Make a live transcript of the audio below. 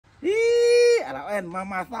老安妈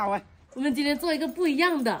妈烧哎。我们今天做一个不一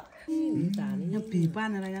样的。要皮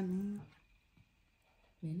panอะไรกัน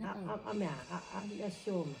没那个。要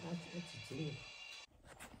秀嘛，要几斤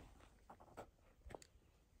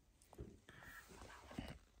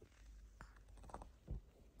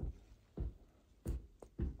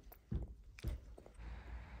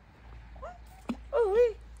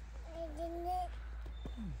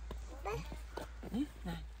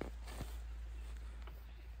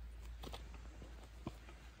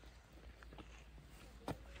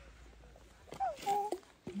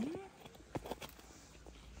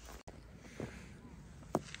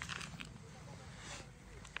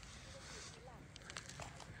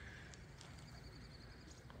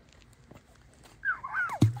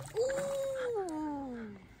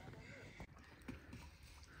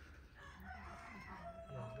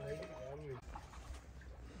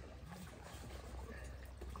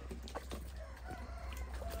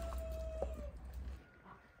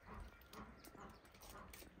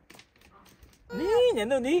？Ní nhận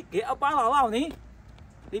được ní kìa ông ba lão ní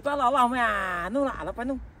đi ba lão mà nó lạ là phải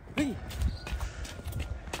không đi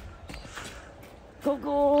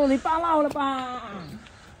cô đi ba lão là ba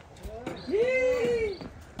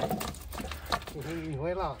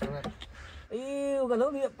Huế lò rồi. Yêu cái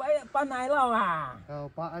lúc đi ba này lão à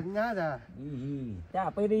Ba anh nhá ra. Chà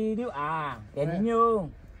ไปđi điếu à kẻ đi nhiêu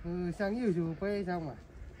Sang yêu dùไปxong mà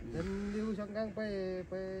dân điếu sang căngไป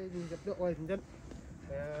nhìn gặp được ôi dân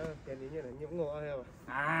kẻ đi như là nhiễm ngộ theo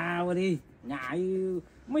à vào đi nhà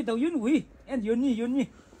mấy tàu duyên quỷ em duyên gì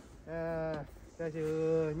ta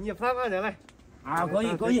chứ nhập pháp ở đây à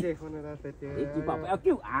có gì chị bảo phải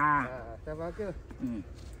kêu à ta bảo kêu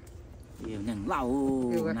nhiều nhận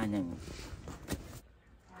lâu này nhận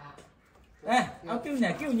ê kêu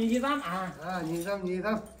nhà kêu gì lắm à nhìn xong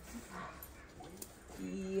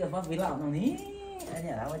pháp vị lão nào ní ở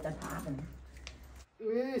nhà đâu cho thả mình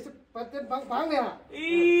bắt chân bắn nè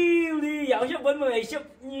yêu đi dạo shop bên người shop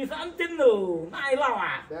như sẵn chân rồi này lão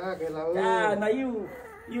à cái lão này yêu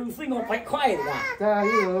sinh hoạt phải khoai rồi à cha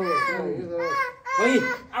yêu rồi ôi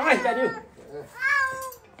áo này cha yêu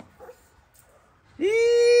ý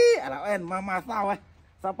lão em mà sao ấy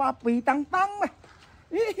sao ba pì tăng tăng mày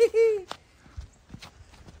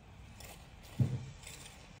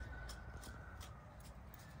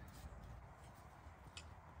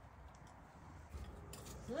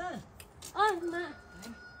ơi mà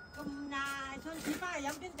Cùng nhà xuân chỉ ba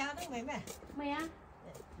dám đến cha đó mày mày. mày á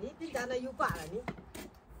Ní đến cha này yêu bà là ní.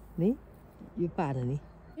 Ní yêu bà là ní.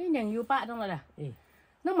 cái nhận yêu bạn trong là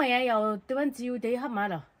nó mày ai yêu tụi bạn chiêu đấy hấp mà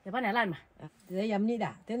rồi để bạn này làm mà Để dám ní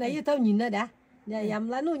đã. Thế này yêu tao nhìn nó đã. Nhà dám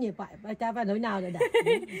lá nuôi nhiều bà cha phải nói nào rồi đã.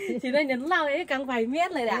 thì nó nhận lao ấy càng phải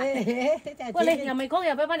miết lại đã qua lên nhà mày có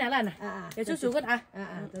nhà với bạn này làm à để chú chú cái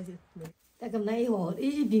tôi ta cầm này hồ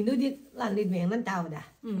ý định đôi đi làm đi miệng nó chào đã.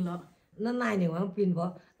 đó Nó này nếu mà pin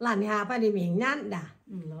vợ làm hà phải đi miệng nhăn đã.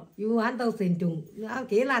 đó Yêu hắn tao xin trùng. Nó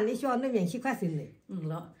kế làm đi cho nó miệng xí khoa xin này.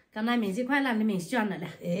 đó cái này mình sẽ khoai làm thì mình chọn lại đã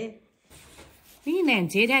Ế. cái này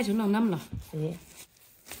chế theo chúng nó năm rồi Ế.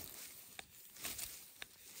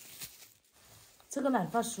 这个懒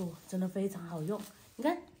发梳真的非常好用，你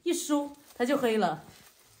看一梳它就黑了。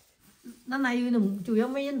那哪有那主要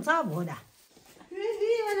没人照顾的。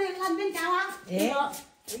烂边角啊！哎，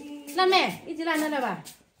烂妹，一起烂那吧。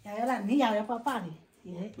要烂，你要爸爸的。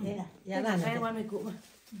要烂的。哎，我没顾嘛。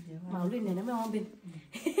毛绿呢，没毛病。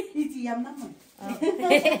一起养那么。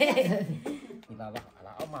thì là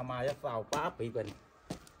ông mà cho vào ba bị bệnh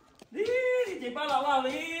đi chị ba lão đi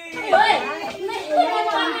ơi mẹ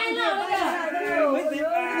ba này nào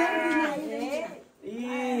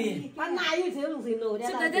đi ban này yêu sướng lùng xìn nổi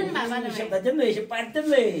đấy. sắp tới chân bà này sắp tới chân này sắp bán chân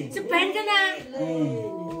này sắp bán chân à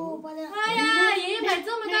ai à爷爷买这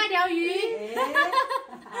么大条鱼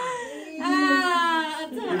啊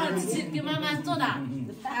这好吃给妈妈做的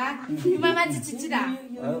啊给妈妈吃的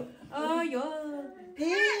哦哟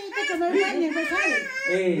Cái con nói lên miệng phải khoai.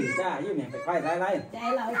 Ra yêu miệng phải khoai lại.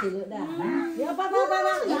 Chạy lại thì được đã. Ba. ba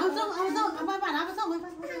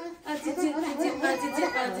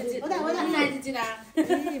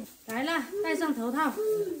来了，戴上头套，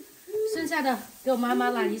剩下的给我妈妈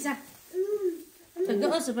染一下，等个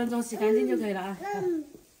20分钟洗干净就可以了啊。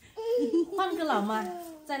换个老妈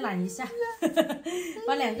再染一下，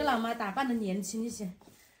把2个老妈打扮的年轻一些。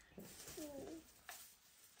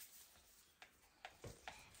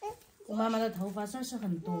我妈妈的头发算是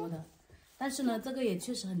很多的，但是呢，这个也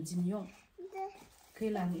确实很经用，可以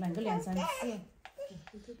染个2、3次。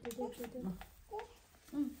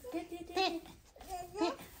对。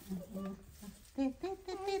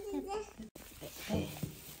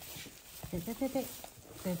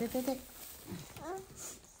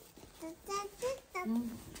噔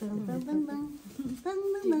噔噔噔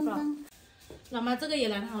噔。老妈，这个也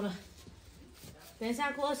染好了，等一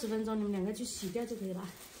下过20分钟，你们2个去洗掉就可以了。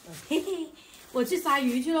嘿嘿，我去杀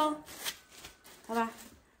鱼去喽，好吧，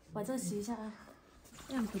把这个洗一下啊。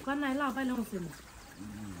em thử con này lao bay lông phình.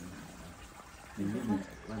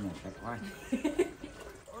 Con này cái khoai.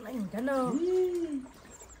 Con này cái đâu?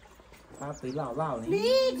 Tao tí lao này.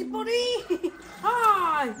 Đi, chị bố đi.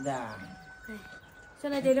 Thôi. Dạ.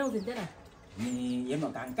 Sao này đây lông phình thế này? Nhi em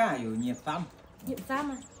bảo càng cảอยู่nhiệt tâm. Nhiệt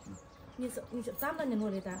tâm à? Nhiệt tâm là nhận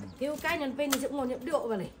ngồi đấy ta. Kêu cái nhận bên thì sẽ ngồi nhận điệu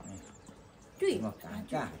vào này. Chui. Mà càng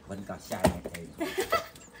cả vẫn có sai này thầy.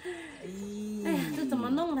 Ê, tôi怎么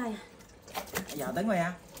弄này? Dạo tấn rồi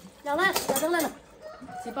à? 咬了，咬登了。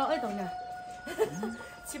气泡懂的，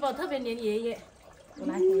气泡特别黏爷爷。我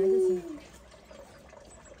来就行。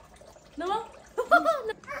能吗？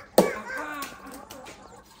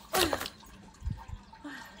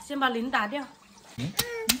先把鳞打掉。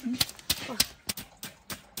哇！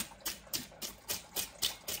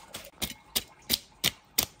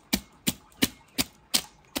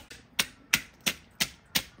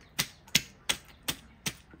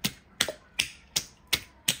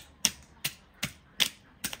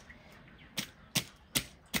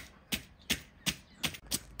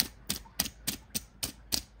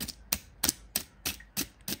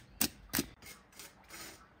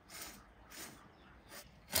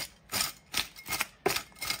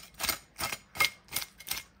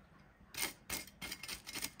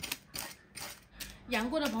养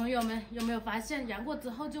过的朋友们有没有发现，养过之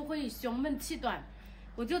后就会胸闷气短？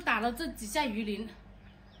我就打了这几下鱼鳞，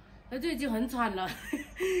那就已经很喘了，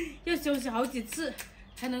要休息好几次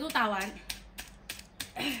才能够打完。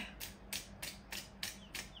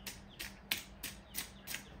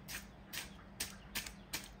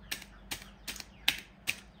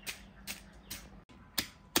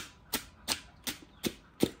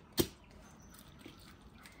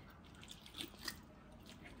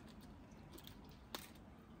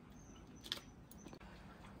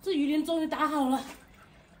这鱼鳞终于打好了，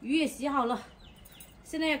鱼也洗好了，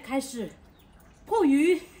现在要开始破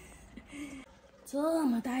鱼。这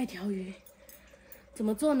么大一条鱼，怎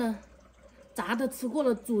么做呢？炸的吃过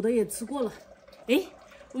了，煮的也吃过了。哎，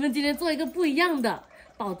我们今天做一个不一样的，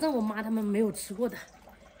保证我妈他们没有吃过的。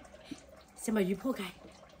先把鱼破开，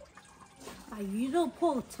把鱼肉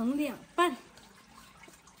破成2半。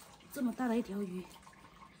这么大的一条鱼，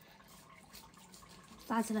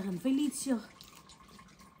炸起来很费力气哦。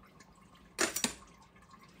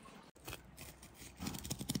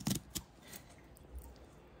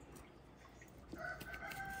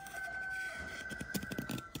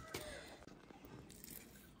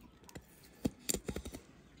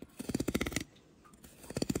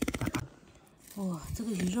哇，这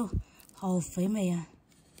个鱼肉好肥美呀！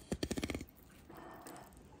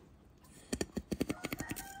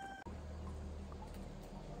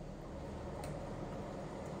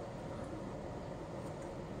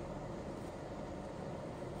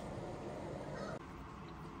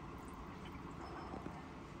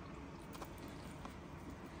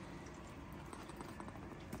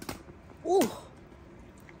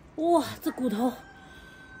哇，这骨头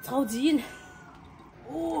超级硬！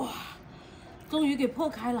哇！终于给破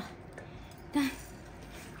开了，看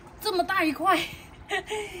这么大一块，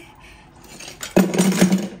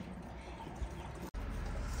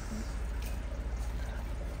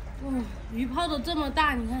鱼泡都这么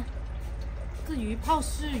大，你看，这鱼泡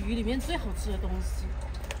是鱼里面最好吃的东西，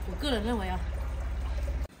我个人认为啊，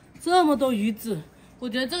这么多鱼籽，我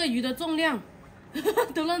觉得这个鱼的重量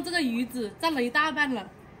都让这个鱼籽占了1大半了。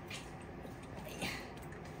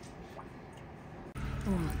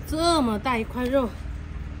哇，这么大一块肉，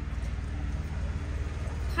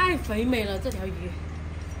太肥美了！这条鱼，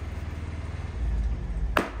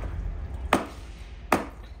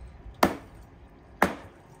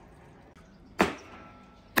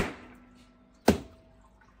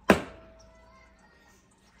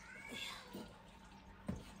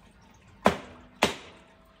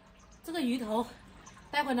这个鱼头，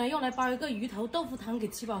待会呢用来煲一个鱼头豆腐汤给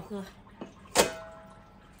七宝喝。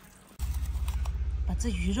把这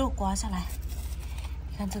鱼肉刮下来，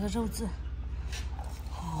你看这个肉质，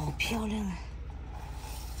好漂亮啊！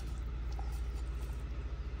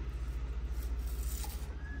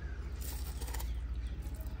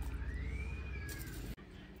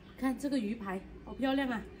看这个鱼排，好漂亮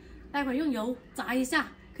啊！待会用油炸一下，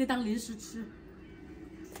可以当零食吃。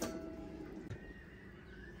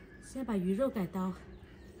现在把鱼肉改刀，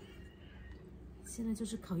现在就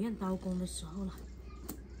是考验刀工的时候了。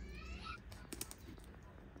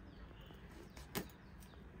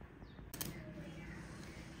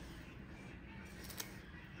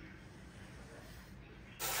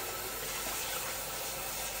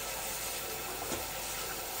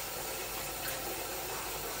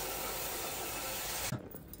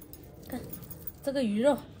这个鱼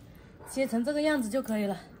肉切成这个样子就可以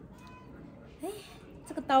了。哎，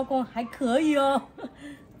这个刀工还可以哦，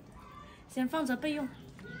先放着备用。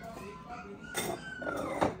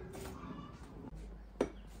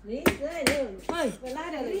Lý, đây đây. Ơi, Về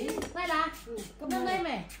lại đây Lý. đây là. Năm nay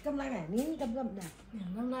mày. Cầm lại này, Lý cầm cầm này.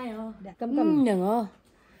 Năm nay hả? Cầm cầm. Nhận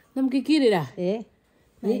 5 kg đây à? Thế.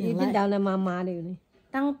 Lý bên đầu là mama đây này.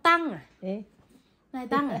 Tăng à? Thế. Này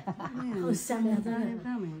tăng à? Ôi sao này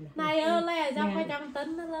này ơi, lại ra 200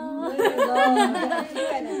 tấn đó luôn.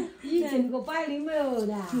 Di chuyển của bay Lý mới ở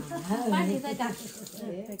đã. Bay thì sai chặt.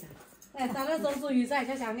 Này sao nó giống rồi sai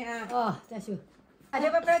cho cháu nè à? Chào chú. À thế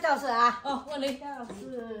bác chào sự à? Qua Lý.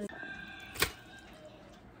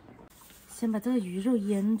 先把这个鱼肉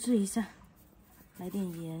腌制一下，来点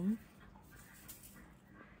盐，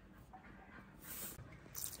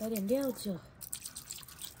来点料酒，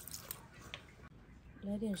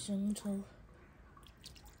来点生抽，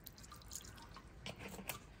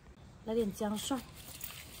来点姜蒜，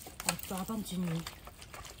来抓拌均匀。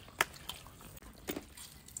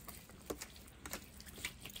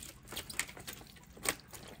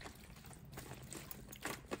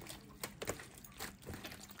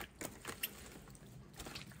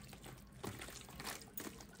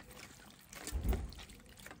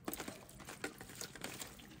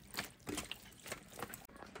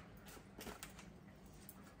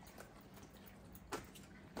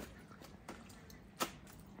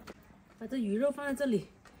把这鱼肉放在这里，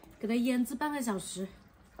给它腌制半个小时。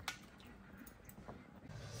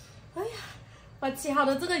哎呀，把切好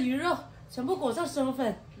的这个鱼肉全部裹上生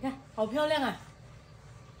粉，你看好漂亮啊！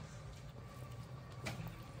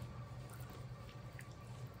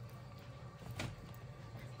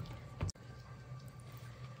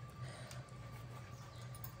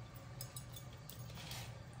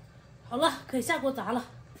好了，可以下锅炸了。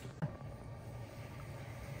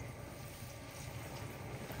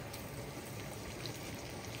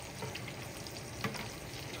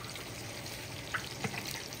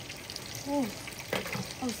哦，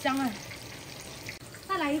好香啊！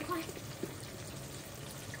再来一块。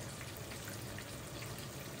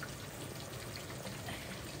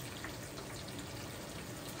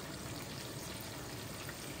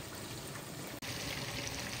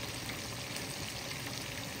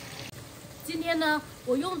今天呢，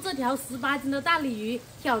我用这条18斤的大鲤鱼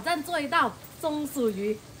挑战做一道松鼠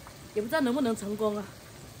鱼，也不知道能不能成功啊。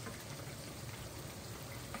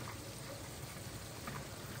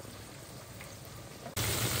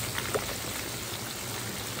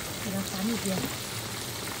给它翻一边，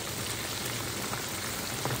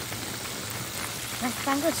来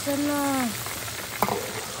翻个身了。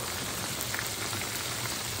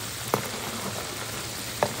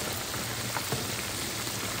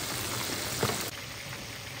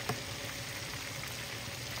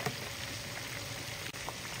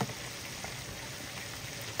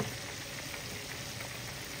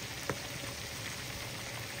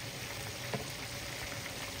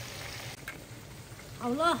好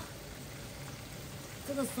了，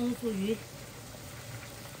这个松鼠鱼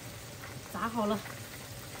炸好了，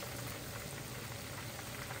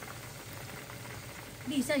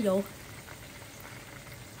沥一下油，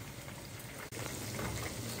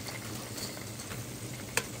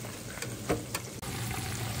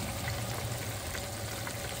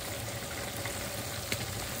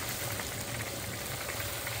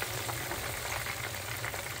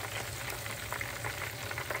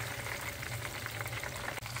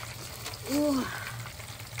哇！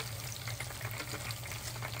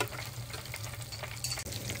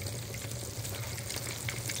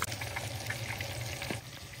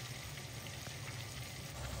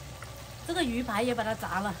这个鱼排也把它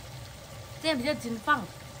炸了，这样比较经放。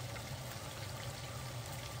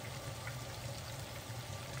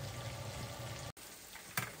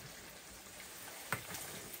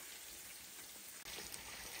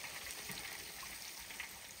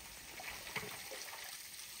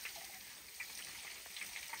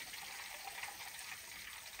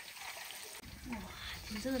哇，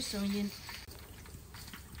听这个声音。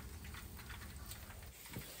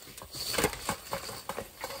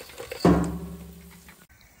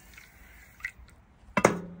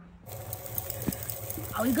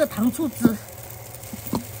熬一个糖醋汁，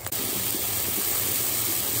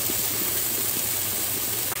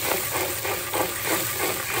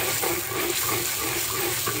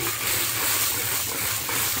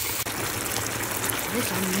别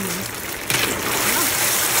小鱼泥，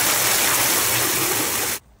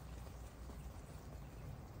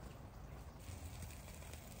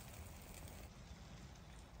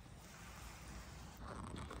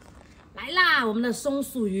来啦！我们的松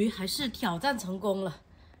鼠鱼还是挑战成功了。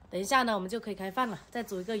等一下呢，我们就可以开饭了。再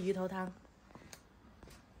煮一个鱼头汤。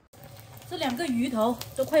这2个鱼头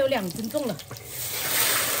都快有2斤重了。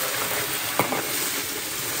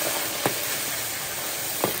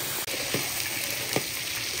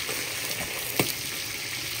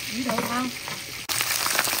鱼头汤。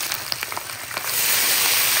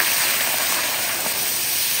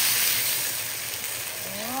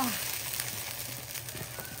哇！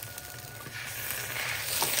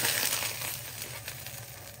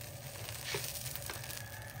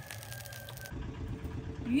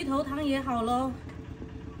鱼头汤也好咯，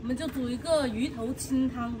我们就煮一个鱼头清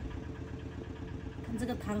汤。看这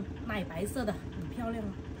个汤，奶白色的，很漂亮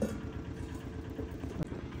啊。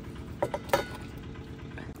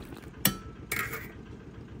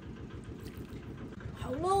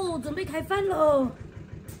好喽，准备开饭喽。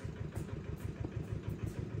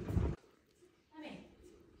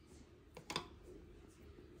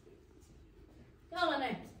到了呢。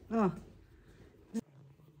嗯。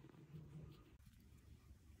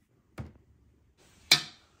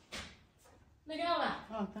 那个要了，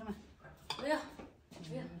哦，等会。不要，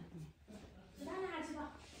不要，吃饭啦，吃吧，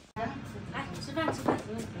来吃饭，吃饭，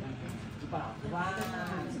吃饱，吃吧。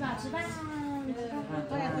吃吧，吃饭，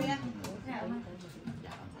对呀对呀。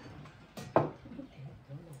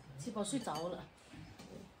吃饱睡着了。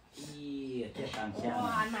咦，这长相。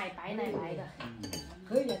哇，奶白奶白的。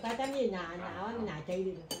可以的，大家你拿鸡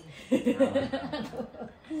的。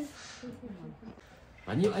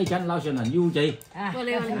朋友愛親樓上人腰仔。過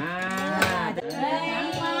嚟過嚟。啊！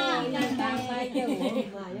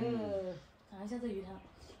尝一下这魚湯。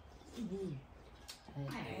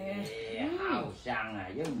好香啊，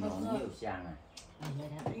又濃又香啊。哎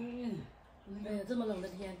呀，这么冷的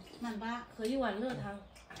天，慢吧。喝一碗熱湯。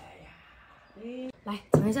哎呀。來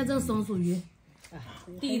嘗一下這個松鼠魚。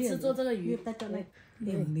第一次做這個魚。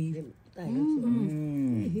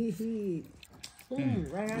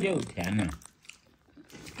又甜啊。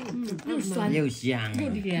又酸又香，又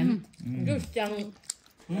甜，又香。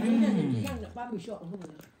又甜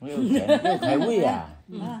又开胃啊！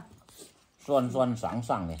酸酸爽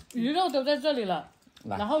爽的。鱼肉都在这里了，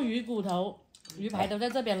然后鱼骨头、鱼排都在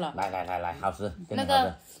这边了。来，好吃。那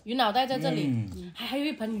个鱼脑袋在这里，还有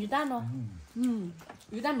一盆鱼蛋哦。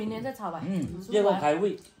鱼蛋明天再炒吧。这个开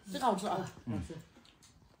胃，这个好吃啊。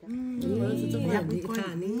我是这么样的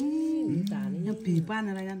看你，要皮拌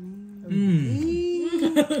的来着。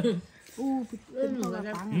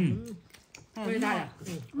味大呀。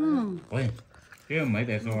喂，这个没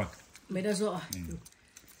得说。没得说。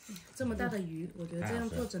这么大的鱼，我觉得这样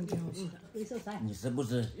做真挺好吃的。你是不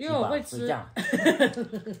是？因为我会吃。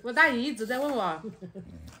我大姨一直在问我，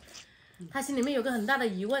她心里面有个很大的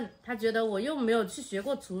疑问，她觉得我又没有去学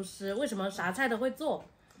过厨师，为什么啥菜都会做？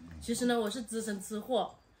其实呢，我是资深吃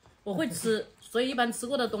货，我会吃，所以一般吃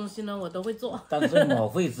过的东西呢，我都会做。但是我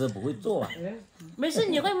会吃不会做啊。没事，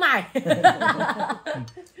你会买。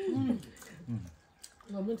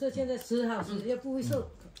我们这现在吃好吃，也不会瘦。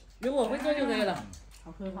有我会做就可以了。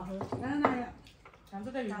好喝好喝。尝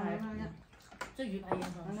这个鱼排，这鱼排也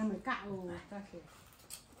很好。那没干哦，干吃。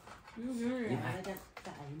鱼排再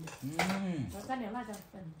改。我加点辣椒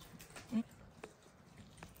粉。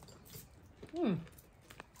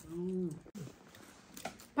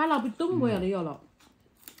把老皮冻过呀，你有了。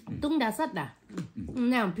冻得实的。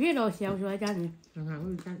那样皮都小出来家里。妈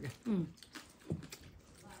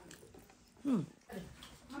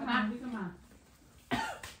妈，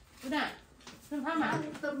不的，是他买。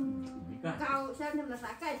cao xem là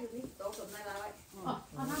giá cây thì đi tổ cầm này là vậy.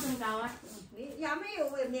 Con thác từng cao ấy. Đi giá mấy yêu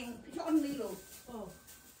về miệng chọn đi luôn. Ôi,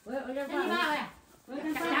 ôi, đi ba ơi.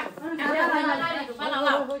 Ba lão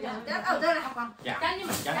lão. Chắc ở đây là con. Chắc nhưng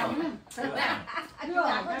mà chắc nhưng mà. Anh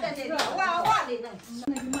nhà có tên này quá quá đi này.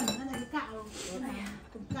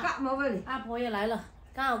 Cạo mà về. 阿婆也来了，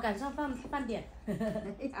刚好赶上饭点。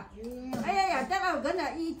哎呀，chắc là cái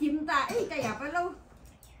này y chim ta, y cái nhà phải lâu.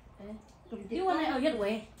 Điêu này ở hết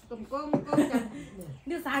quế. Cầm con chẳng.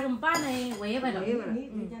 Điêu xài cầm ba này quế vậy đó.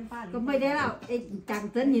 Cầm bây đây nào, chẳng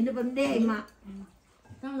tính nhìn nó vấn đề mà.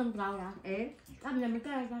 Đang làm rau đã. Ế. Làm mấy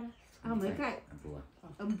cái. Mấy cái.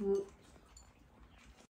 Âm phụ.